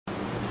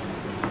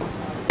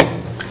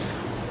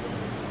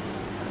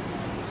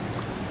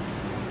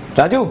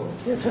Raju,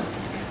 Yes, sir.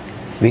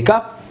 wake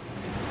up.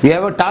 We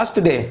have a task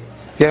today.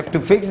 We have to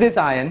fix this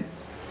iron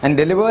and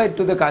deliver it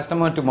to the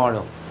customer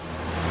tomorrow.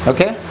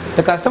 Okay?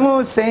 The customer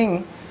was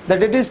saying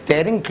that it is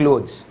tearing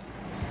clothes.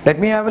 Let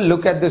me have a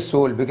look at the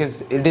sole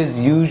because it is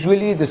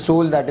usually the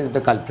sole that is the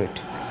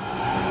culprit.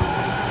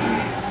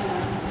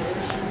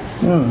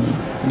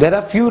 There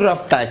are few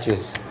rough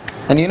patches.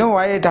 And you know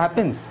why it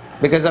happens?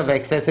 Because of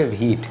excessive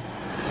heat.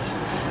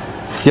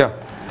 Here,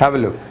 have a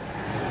look.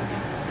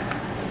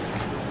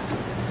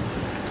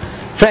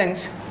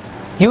 Friends,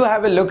 you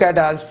have a look at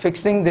us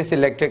fixing this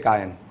electric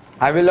iron.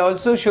 I will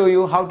also show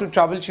you how to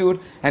troubleshoot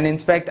and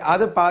inspect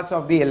other parts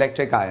of the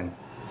electric iron.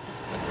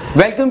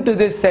 Welcome to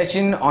this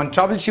session on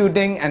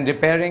troubleshooting and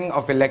repairing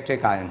of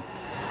electric iron.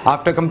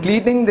 After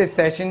completing this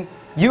session,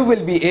 you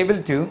will be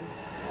able to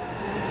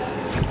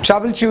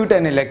troubleshoot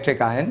an electric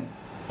iron,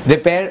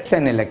 repair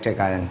an electric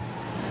iron.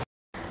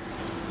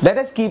 Let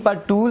us keep our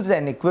tools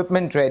and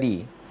equipment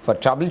ready for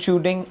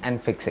troubleshooting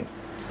and fixing.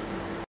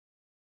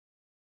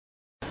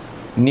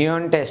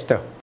 Neon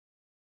tester,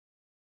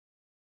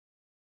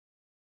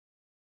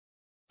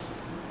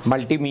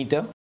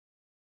 multimeter,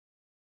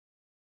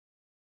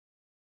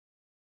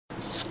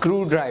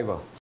 screwdriver,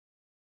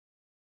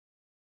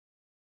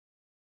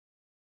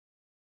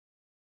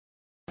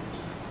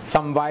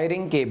 some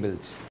wiring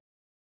cables,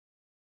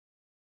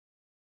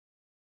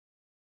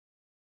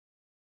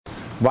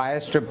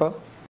 wire stripper,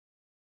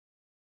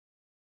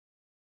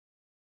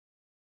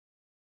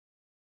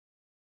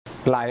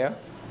 plier,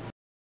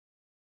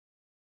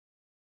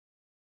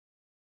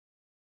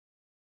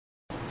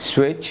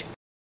 switch,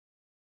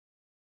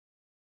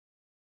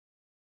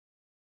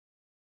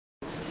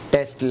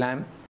 test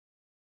lamp,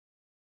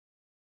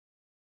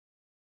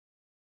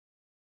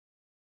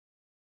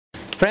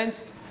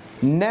 friends,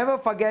 never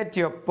forget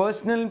your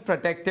personal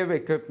protective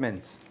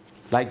equipments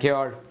like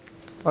your,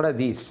 what are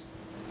these?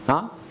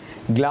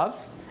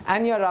 Gloves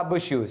and your rubber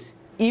shoes,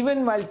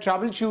 even while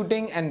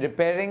troubleshooting and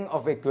repairing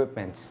of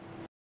equipments.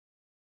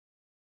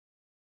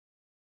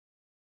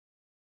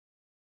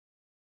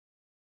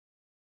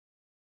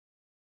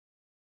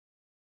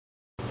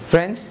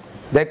 Friends,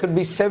 there could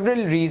be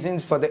several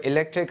reasons for the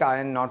electric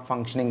iron not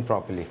functioning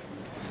properly.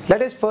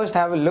 Let us first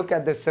have a look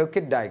at the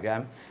circuit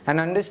diagram and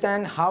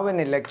understand how an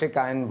electric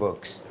iron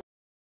works.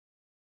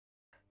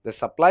 The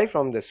supply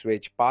from the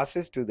switch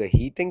passes to the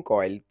heating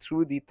coil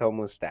through the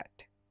thermostat.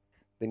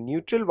 The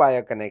neutral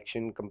wire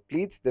connection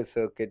completes the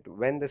circuit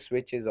when the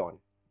switch is on.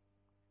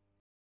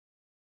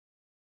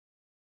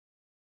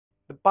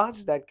 The parts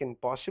that can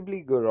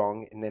possibly go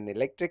wrong in an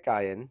electric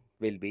iron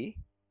will be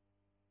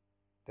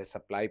the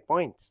supply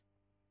points,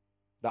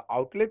 the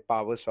outlet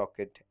power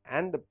socket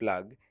and the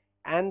plug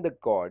and the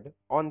cord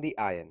on the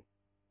iron.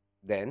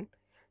 Then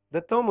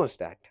the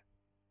thermostat,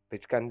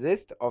 which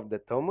consists of the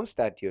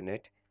thermostat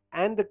unit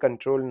and the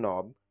control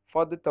knob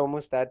for the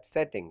thermostat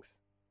settings.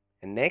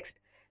 And next,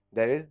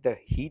 there is the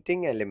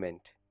heating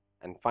element,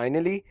 and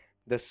finally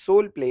the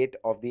sole plate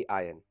of the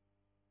iron.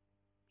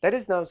 Let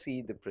us now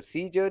see the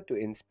procedure to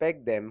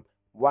inspect them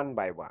one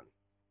by one.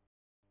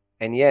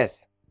 And yes,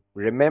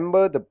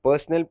 remember the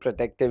personal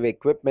protective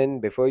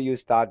equipment before you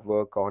start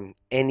work on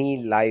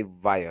any live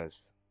wires.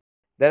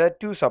 There are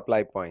two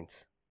supply points,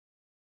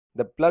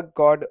 the plug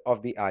cord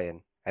of the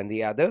iron and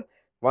the other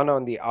one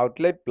on the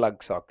outlet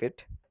plug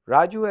socket.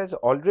 Raju has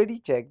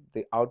already checked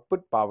the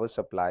output power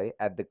supply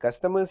at the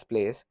customer's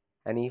place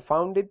and he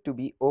found it to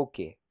be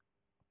okay.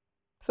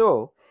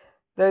 So,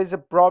 there is a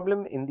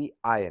problem in the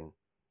iron.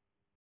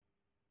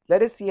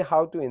 Let us see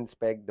how to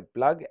inspect the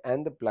plug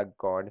and the plug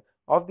cord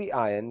of the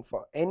iron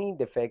for any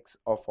defects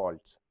or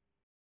faults.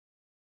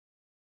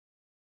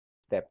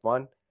 Step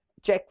 1.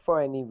 Check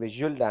for any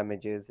visual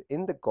damages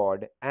in the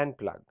cord and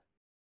plug.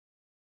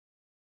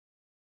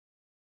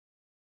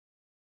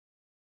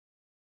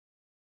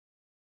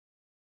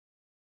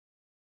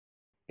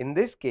 In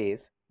this case,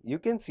 you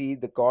can see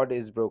the cord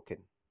is broken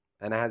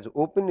and has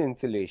open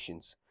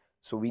insulations,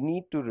 so we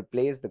need to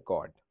replace the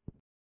cord.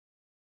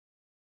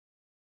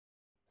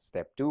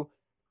 Step 2.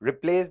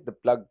 Replace the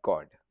plug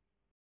cord.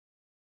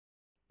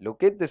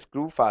 Locate the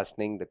screw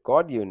fastening the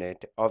cord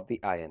unit of the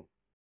iron.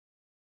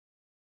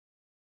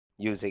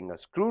 Using a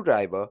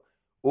screwdriver,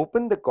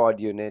 open the cord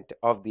unit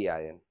of the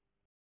iron.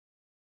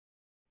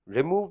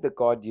 Remove the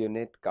cord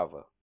unit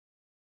cover.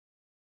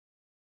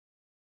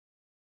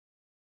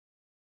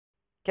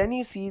 Can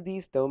you see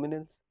these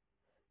terminals?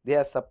 They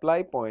are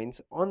supply points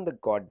on the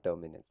cord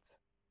terminals.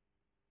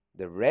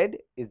 The red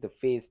is the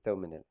phase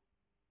terminal.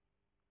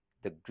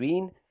 The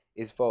green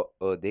is for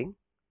earthing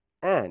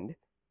and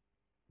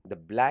the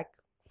black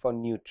for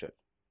neutral.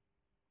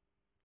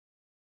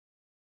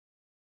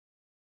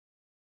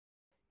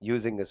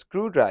 Using a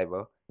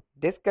screwdriver,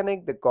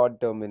 disconnect the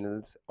cord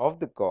terminals of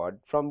the cord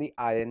from the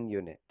iron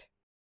unit.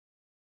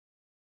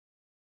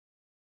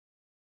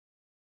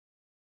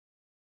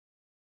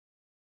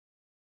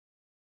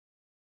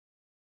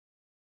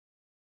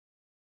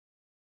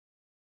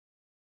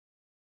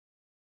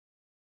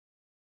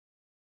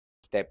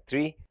 Step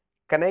 3.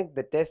 Connect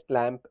the test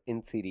lamp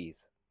in series.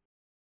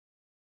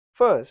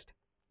 First,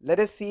 Let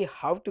us see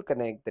how to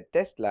connect the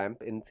test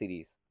lamp in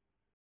series.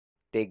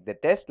 Take the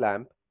test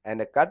lamp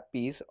and a cut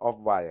piece of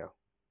wire.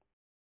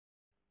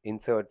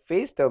 Insert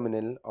phase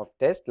terminal of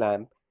test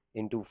lamp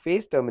into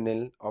phase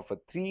terminal of a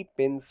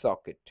 3-pin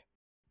socket.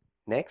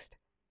 Next,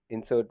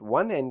 insert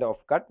one end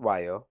of cut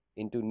wire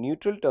into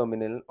neutral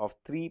terminal of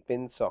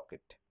 3-pin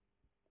socket.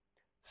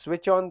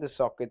 Switch on the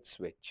socket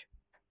switch.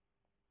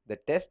 The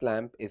test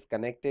lamp is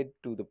connected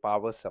to the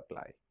power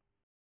supply.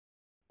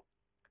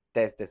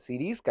 Test the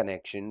series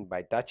connection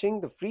by touching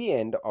the free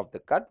end of the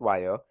cut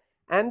wire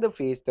and the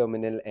phase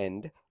terminal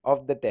end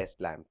of the test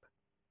lamp.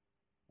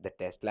 The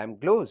test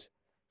lamp glows,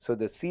 so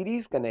the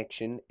series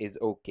connection is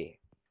OK.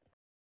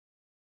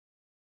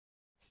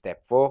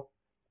 Step 4.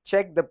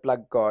 Check the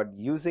plug cord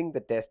using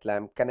the test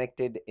lamp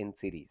connected in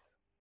series.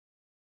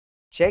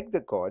 Check the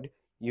cord.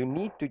 You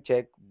need to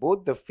check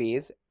both the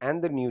phase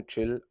and the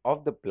neutral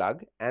of the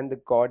plug and the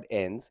cord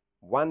ends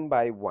one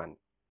by one.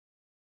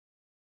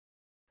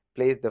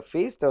 Place the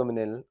phase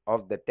terminal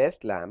of the test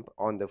lamp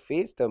on the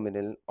phase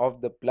terminal of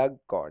the plug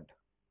cord.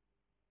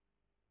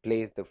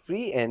 Place the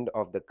free end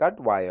of the cut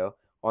wire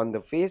on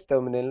the phase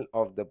terminal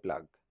of the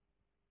plug.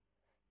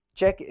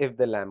 Check if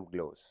the lamp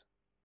glows.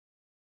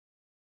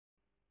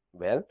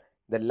 Well,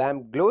 the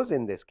lamp glows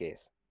in this case,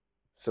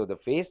 so the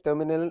phase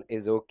terminal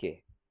is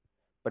OK.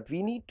 But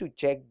we need to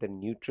check the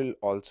neutral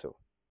also.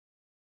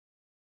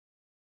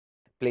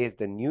 Place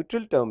the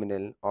neutral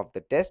terminal of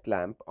the test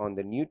lamp on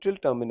the neutral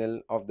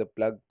terminal of the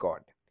plug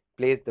cord.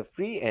 Place the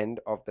free end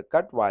of the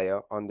cut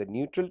wire on the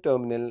neutral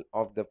terminal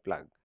of the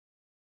plug.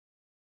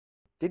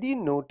 Did you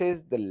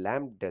notice the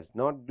lamp does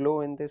not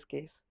glow in this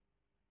case?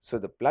 So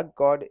the plug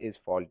cord is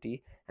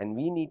faulty and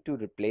we need to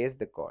replace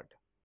the cord.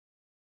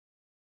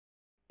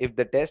 If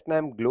the test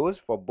lamp glows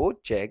for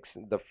both checks,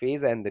 the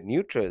phase and the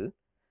neutral,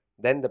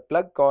 then the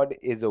plug cord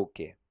is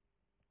OK.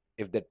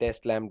 If the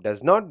test lamp does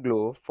not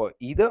glow for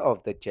either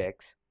of the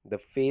checks, the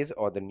phase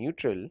or the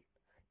neutral,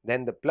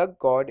 then the plug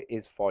cord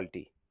is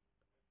faulty.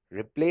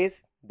 Replace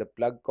the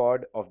plug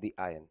cord of the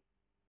iron.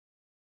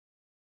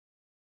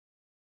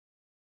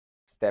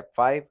 Step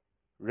 5.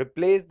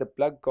 Replace the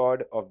plug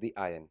cord of the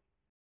iron.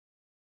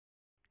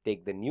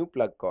 Take the new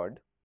plug cord.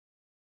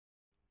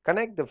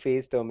 Connect the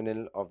phase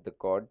terminal of the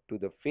cord to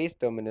the phase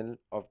terminal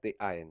of the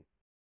iron.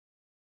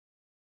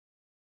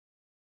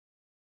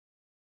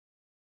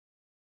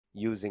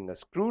 Using a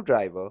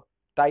screwdriver,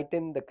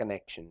 tighten the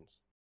connections.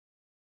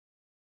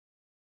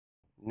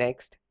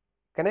 Next,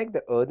 connect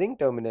the earthing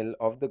terminal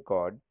of the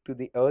cord to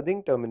the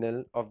earthing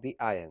terminal of the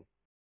iron.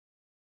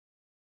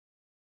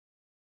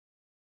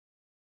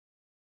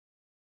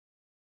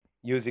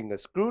 Using a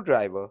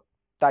screwdriver,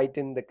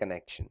 tighten the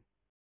connection.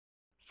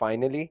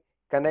 Finally,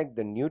 connect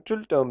the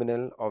neutral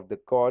terminal of the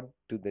cord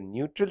to the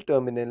neutral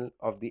terminal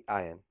of the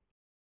iron.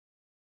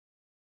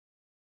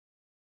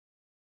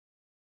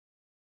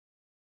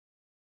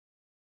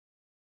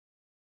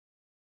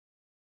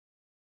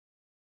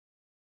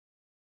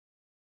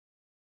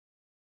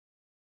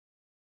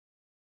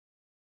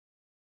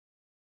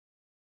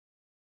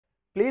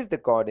 Place the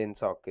cord in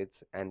sockets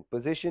and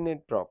position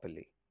it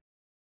properly.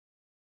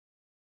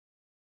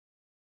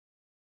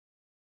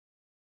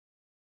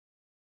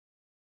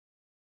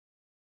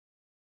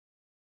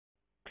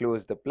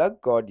 Close the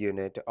plug cord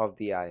unit of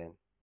the iron.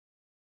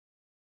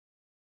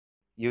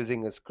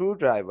 Using a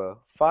screwdriver,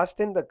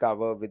 fasten the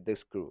cover with the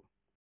screw.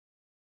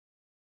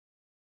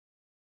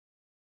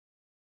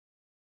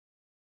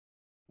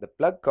 The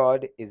plug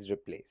cord is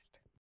replaced.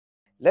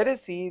 Let us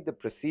see the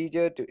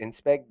procedure to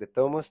inspect the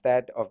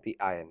thermostat of the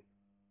iron.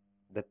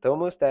 The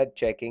thermostat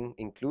checking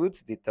includes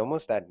the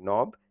thermostat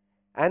knob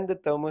and the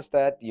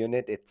thermostat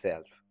unit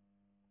itself.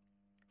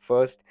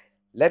 First,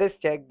 let us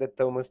check the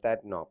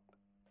thermostat knob.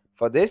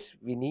 For this,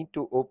 we need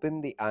to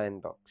open the iron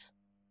box.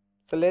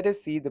 So let us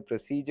see the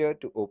procedure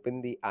to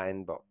open the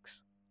iron box.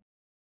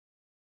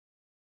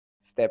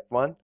 Step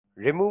 1.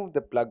 Remove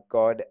the plug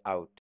cord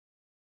out.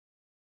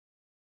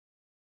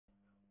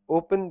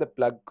 Open the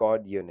plug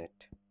cord unit.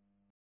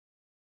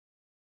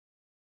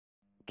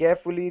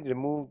 Carefully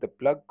remove the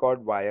plug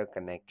cord wire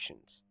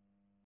connections.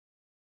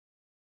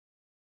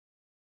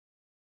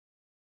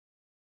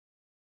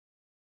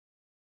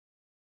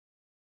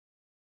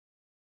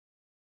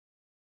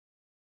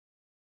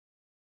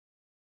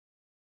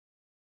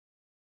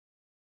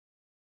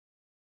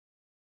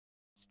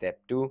 Step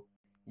 2.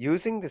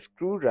 Using the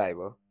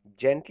screwdriver,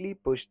 gently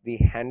push the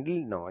handle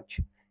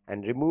notch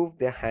and remove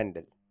the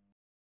handle.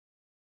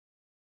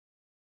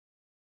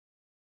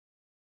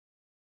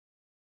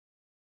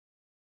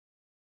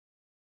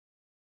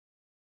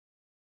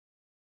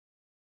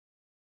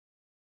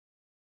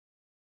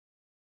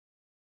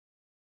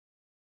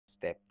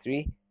 Step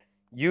 3.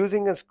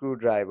 Using a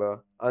screwdriver,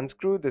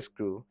 unscrew the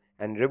screw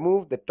and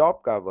remove the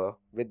top cover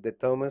with the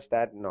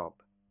thermostat knob.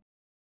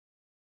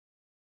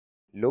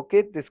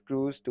 Locate the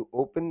screws to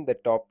open the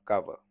top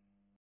cover.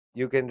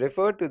 You can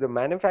refer to the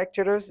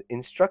manufacturer's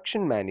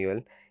instruction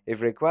manual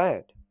if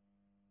required.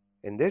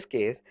 In this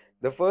case,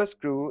 the first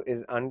screw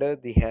is under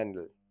the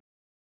handle.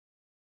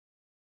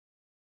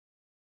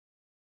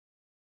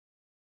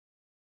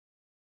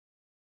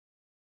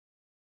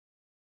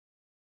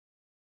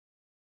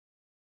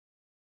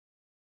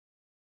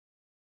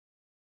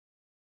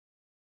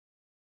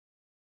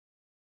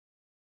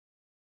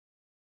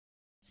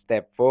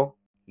 Step 4.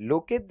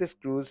 Locate the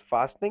screws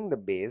fastening the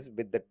base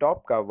with the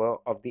top cover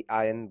of the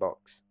iron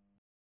box.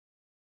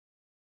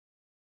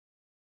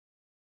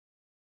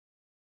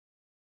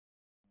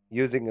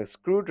 Using a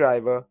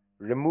screwdriver,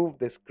 remove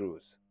the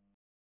screws.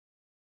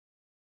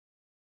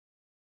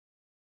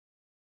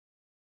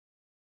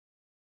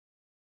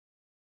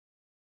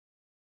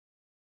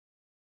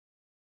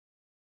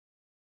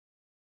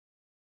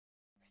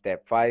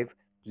 Step 5.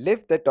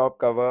 Lift the top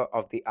cover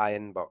of the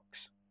iron box.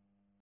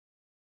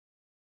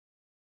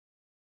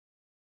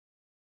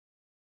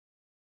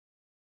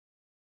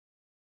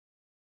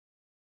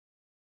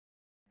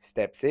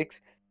 Step 6.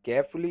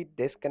 Carefully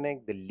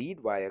disconnect the lead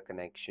wire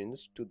connections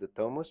to the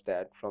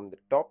thermostat from the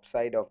top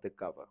side of the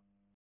cover.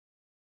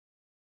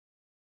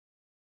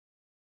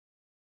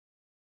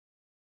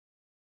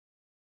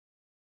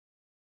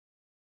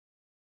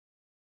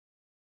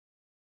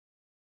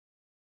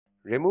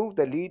 Remove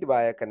the lead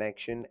wire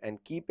connection and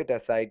keep it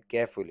aside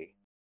carefully.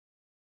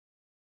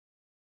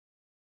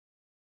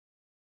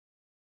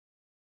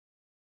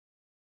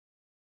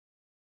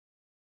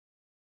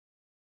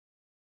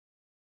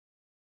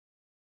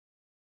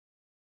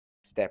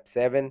 Step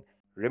 7.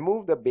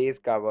 Remove the base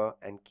cover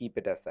and keep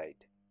it aside.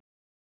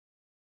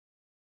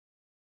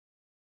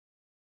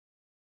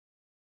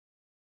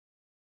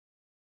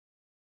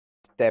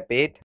 Step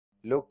 8.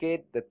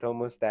 Locate the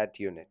thermostat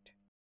unit.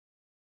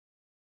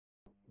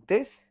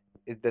 This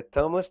is the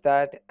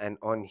thermostat, and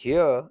on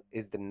here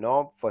is the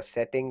knob for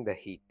setting the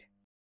heat.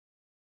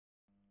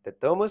 The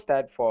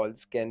thermostat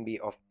faults can be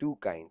of two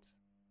kinds.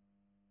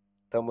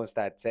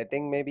 Thermostat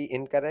setting may be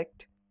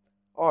incorrect,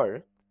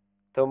 or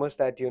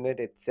thermostat unit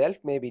itself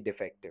may be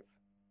defective.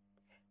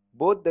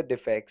 Both the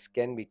defects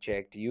can be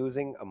checked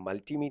using a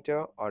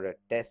multimeter or a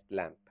test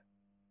lamp.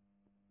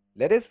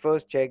 Let us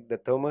first check the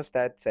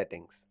thermostat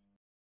settings.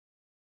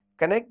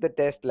 Connect the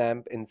test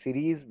lamp in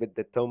series with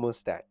the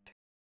thermostat.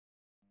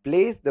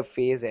 Place the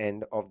phase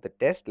end of the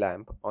test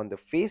lamp on the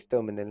phase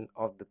terminal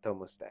of the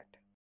thermostat.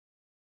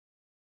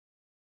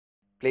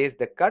 Place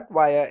the cut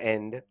wire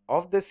end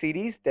of the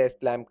series test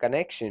lamp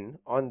connection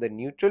on the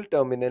neutral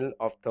terminal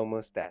of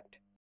thermostat.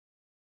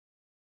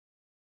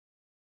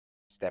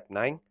 Step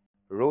 9.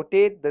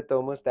 Rotate the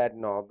thermostat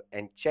knob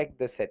and check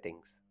the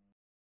settings.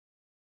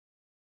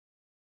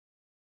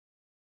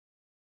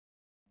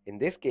 In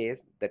this case,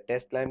 the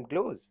test lamp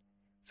glows,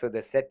 so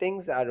the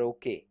settings are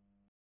okay.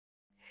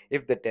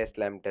 If the test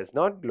lamp does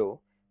not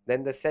glow,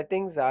 then the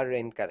settings are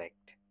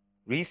incorrect.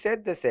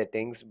 Reset the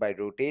settings by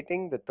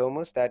rotating the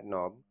thermostat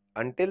knob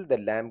until the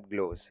lamp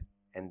glows,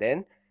 and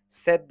then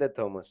set the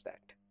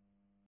thermostat.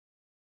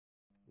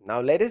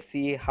 Now let us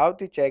see how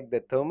to check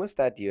the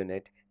thermostat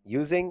unit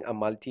using a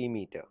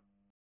multimeter.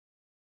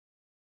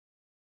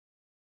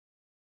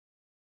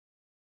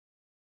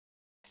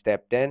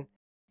 Step 10.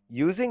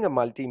 Using a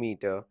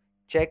multimeter,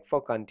 check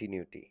for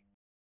continuity.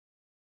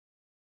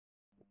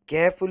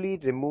 Carefully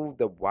remove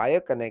the wire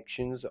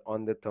connections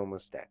on the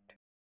thermostat.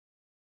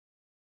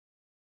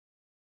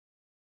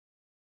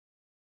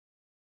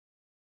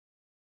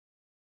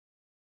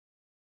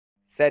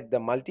 Set the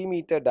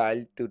multimeter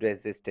dial to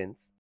resistance.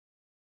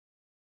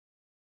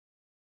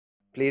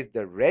 Place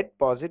the red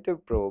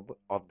positive probe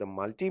of the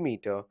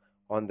multimeter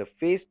on the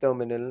phase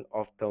terminal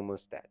of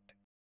thermostat.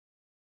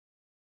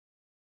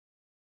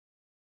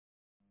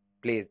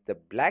 Place the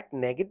black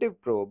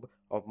negative probe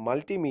of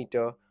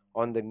multimeter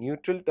on the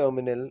neutral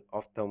terminal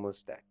of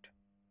thermostat.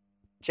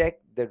 Check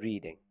the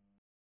reading.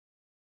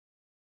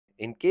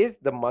 In case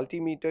the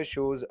multimeter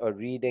shows a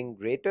reading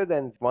greater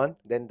than 1,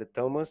 then the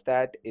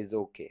thermostat is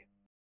okay.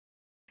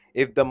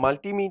 If the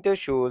multimeter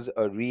shows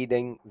a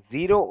reading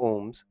 0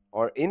 ohms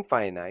or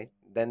infinite,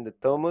 then the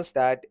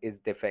thermostat is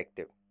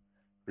defective.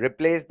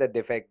 Replace the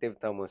defective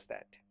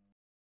thermostat.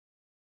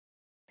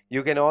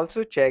 You can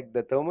also check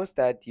the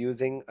thermostat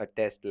using a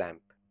test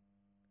lamp.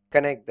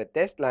 Connect the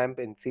test lamp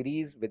in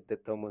series with the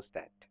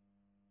thermostat.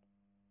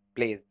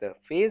 Place the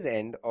phase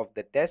end of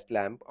the test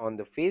lamp on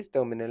the phase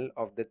terminal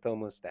of the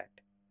thermostat.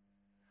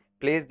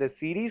 Place the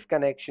series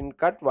connection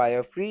cut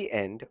wire free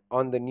end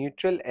on the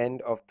neutral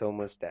end of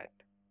thermostat.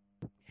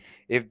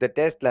 If the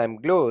test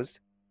lamp glows,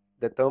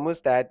 the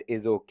thermostat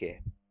is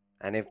okay.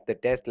 And if the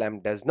test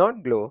lamp does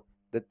not glow,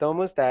 the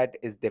thermostat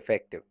is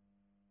defective.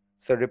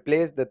 So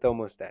replace the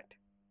thermostat.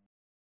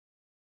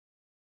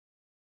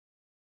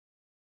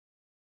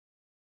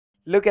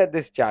 Look at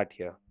this chart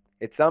here.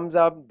 It sums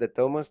up the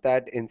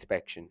thermostat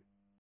inspection.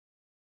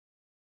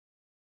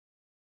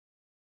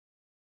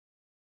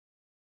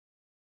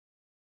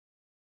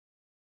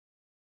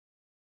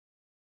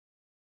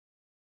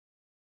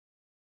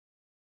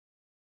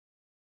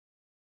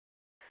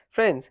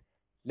 Friends,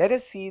 let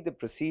us see the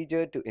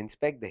procedure to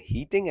inspect the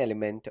heating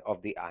element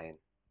of the iron.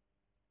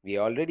 We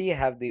already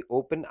have the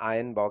open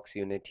iron box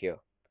unit here.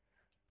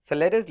 So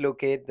let us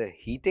locate the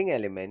heating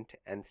element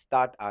and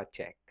start our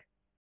check.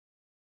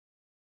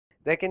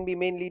 There can be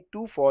mainly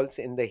two faults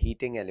in the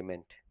heating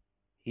element.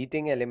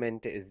 Heating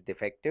element is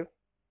defective,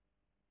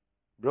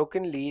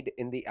 broken lead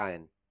in the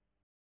iron.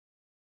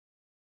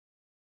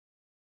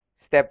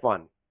 Step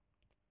 1.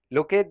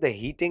 Locate the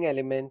heating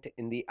element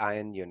in the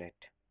iron unit.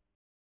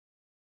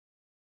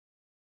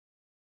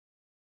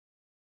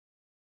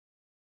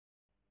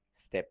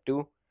 Step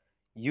 2.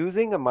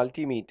 Using a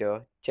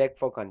multimeter, check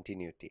for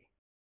continuity.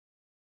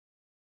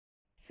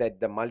 Set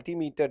the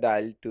multimeter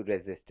dial to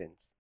resistance.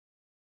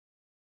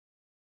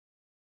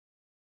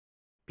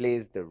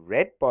 Place the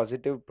red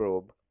positive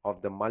probe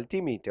of the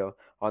multimeter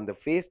on the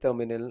phase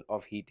terminal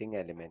of heating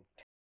element.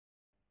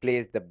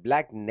 Place the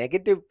black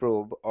negative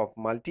probe of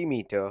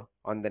multimeter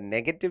on the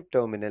negative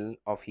terminal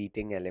of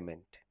heating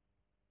element.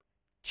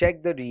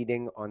 Check the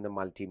reading on the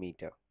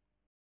multimeter.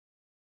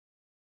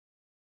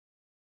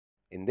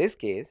 In this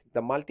case,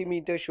 the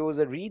multimeter shows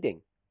a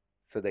reading,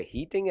 so the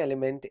heating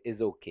element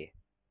is okay.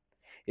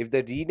 If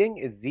the reading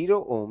is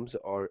 0 ohms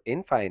or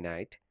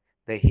infinite,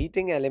 the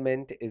heating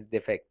element is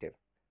defective.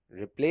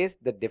 Replace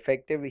the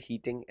defective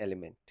heating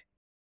element.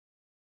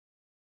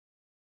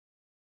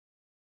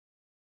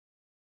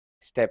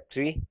 Step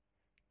 3.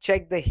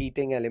 Check the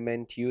heating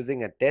element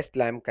using a test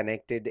lamp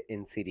connected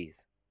in series.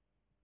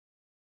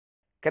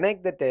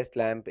 Connect the test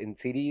lamp in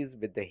series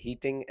with the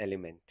heating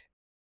element.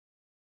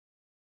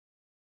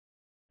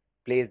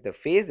 Place the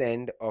phase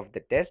end of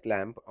the test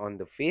lamp on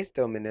the phase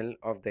terminal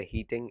of the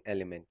heating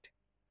element.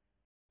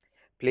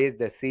 Place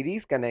the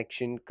series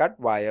connection cut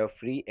wire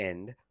free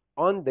end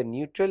on the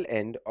neutral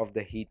end of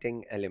the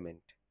heating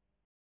element.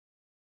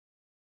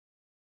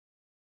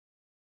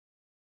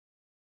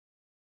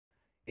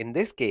 In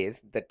this case,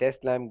 the test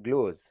lamp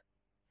glows,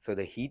 so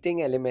the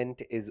heating element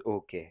is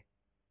okay.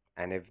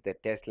 And if the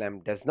test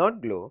lamp does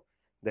not glow,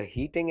 the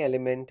heating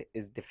element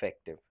is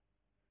defective.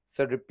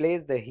 So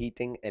replace the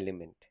heating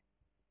element.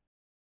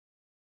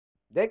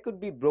 There could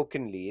be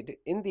broken lead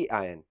in the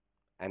iron,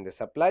 and the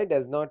supply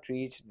does not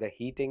reach the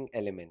heating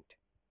element.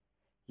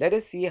 Let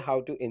us see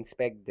how to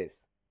inspect this.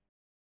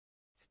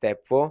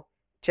 Step 4.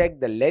 Check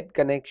the lead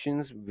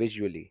connections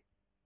visually.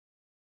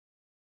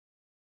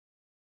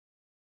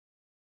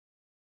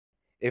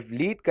 If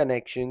lead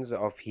connections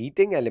of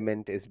heating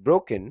element is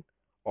broken,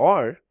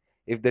 or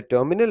if the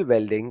terminal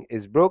welding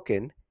is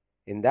broken,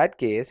 in that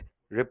case,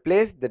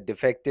 replace the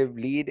defective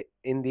lead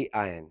in the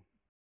iron.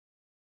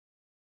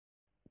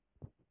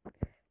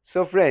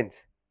 So friends,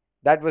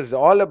 that was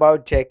all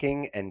about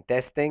checking and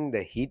testing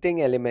the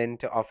heating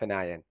element of an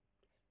iron.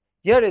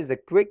 Here is a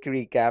quick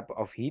recap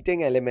of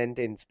heating element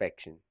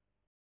inspection.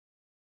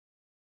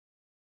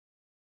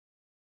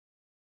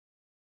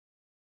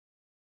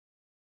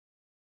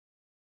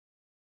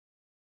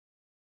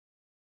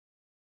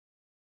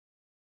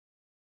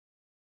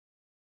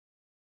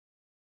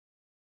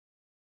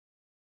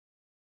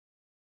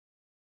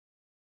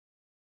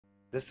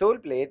 The sole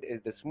plate is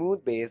the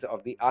smooth base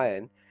of the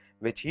iron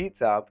which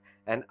heats up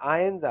and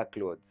irons our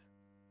clothes.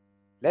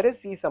 Let us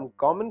see some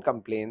common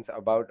complaints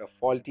about a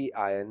faulty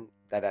iron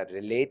that are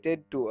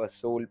related to a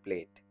sole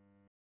plate.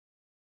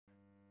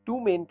 Two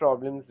main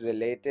problems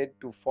related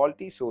to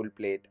faulty sole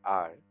plate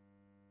are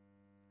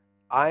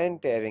iron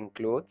tearing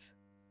clothes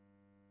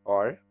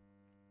or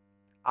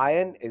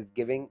iron is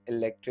giving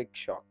electric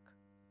shock.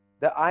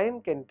 The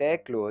iron can tear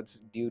clothes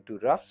due to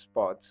rough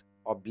spots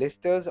or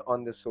blisters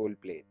on the sole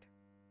plate.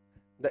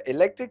 The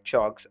electric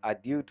shocks are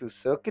due to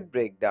circuit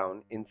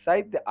breakdown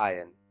inside the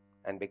iron,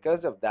 and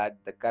because of that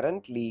the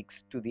current leaks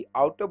to the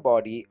outer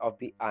body of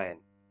the iron.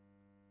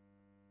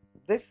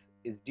 This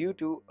is due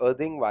to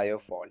earthing wire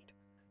fault.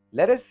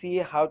 Let us see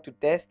how to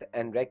test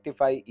and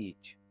rectify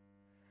each.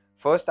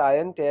 First,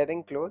 iron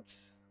tearing clothes.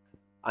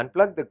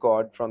 Unplug the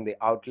cord from the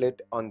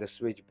outlet on the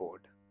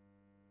switchboard.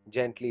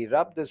 Gently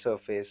rub the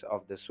surface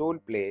of the sole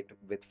plate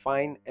with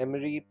fine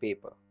emery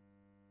paper.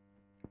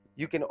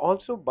 You can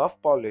also buff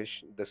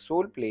polish the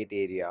sole plate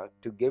area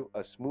to give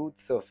a smooth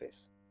surface.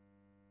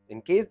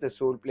 In case the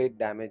sole plate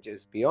damage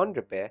is beyond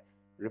repair,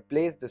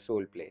 replace the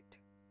sole plate.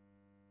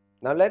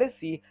 Now let us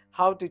see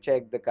how to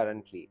check the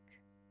current leak.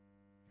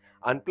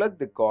 Unplug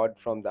the cord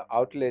from the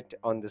outlet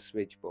on the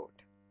switchboard.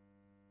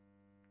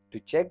 To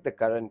check the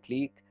current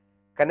leak,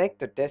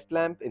 connect a test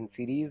lamp in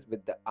series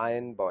with the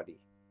iron body.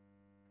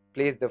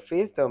 Place the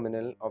phase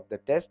terminal of the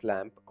test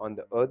lamp on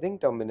the earthing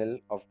terminal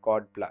of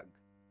cord plug.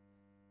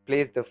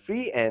 Place the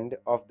free end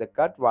of the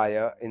cut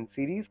wire in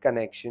series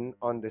connection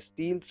on the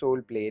steel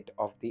sole plate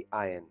of the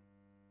iron.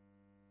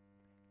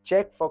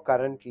 Check for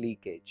current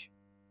leakage.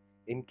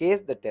 In case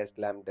the test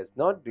lamp does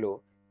not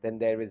glow, then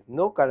there is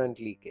no current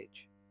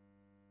leakage.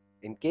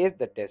 In case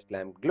the test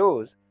lamp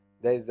glows,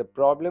 there is a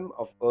problem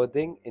of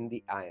earthing in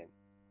the iron.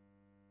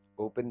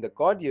 Open the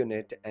cord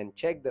unit and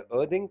check the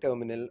earthing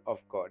terminal of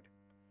cord.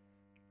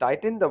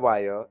 Tighten the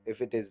wire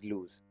if it is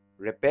loose.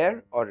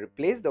 Repair or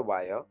replace the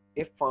wire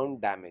if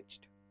found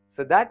damaged.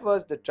 So that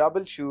was the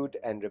troubleshoot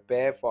and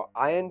repair for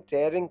iron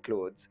tearing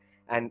clothes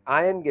and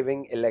iron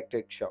giving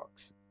electric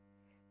shocks.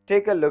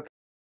 Take a look.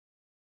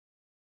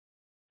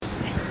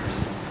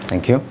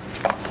 Thank you.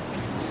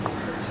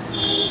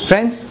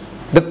 Friends,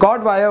 the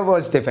cord wire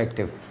was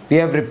defective. We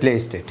have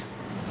replaced it.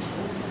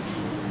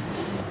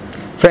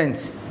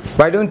 Friends,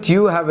 why don't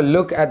you have a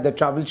look at the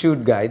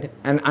troubleshoot guide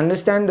and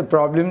understand the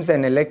problems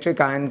an electric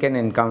iron can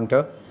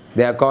encounter,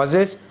 their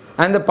causes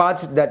and the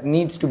parts that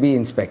needs to be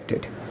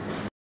inspected.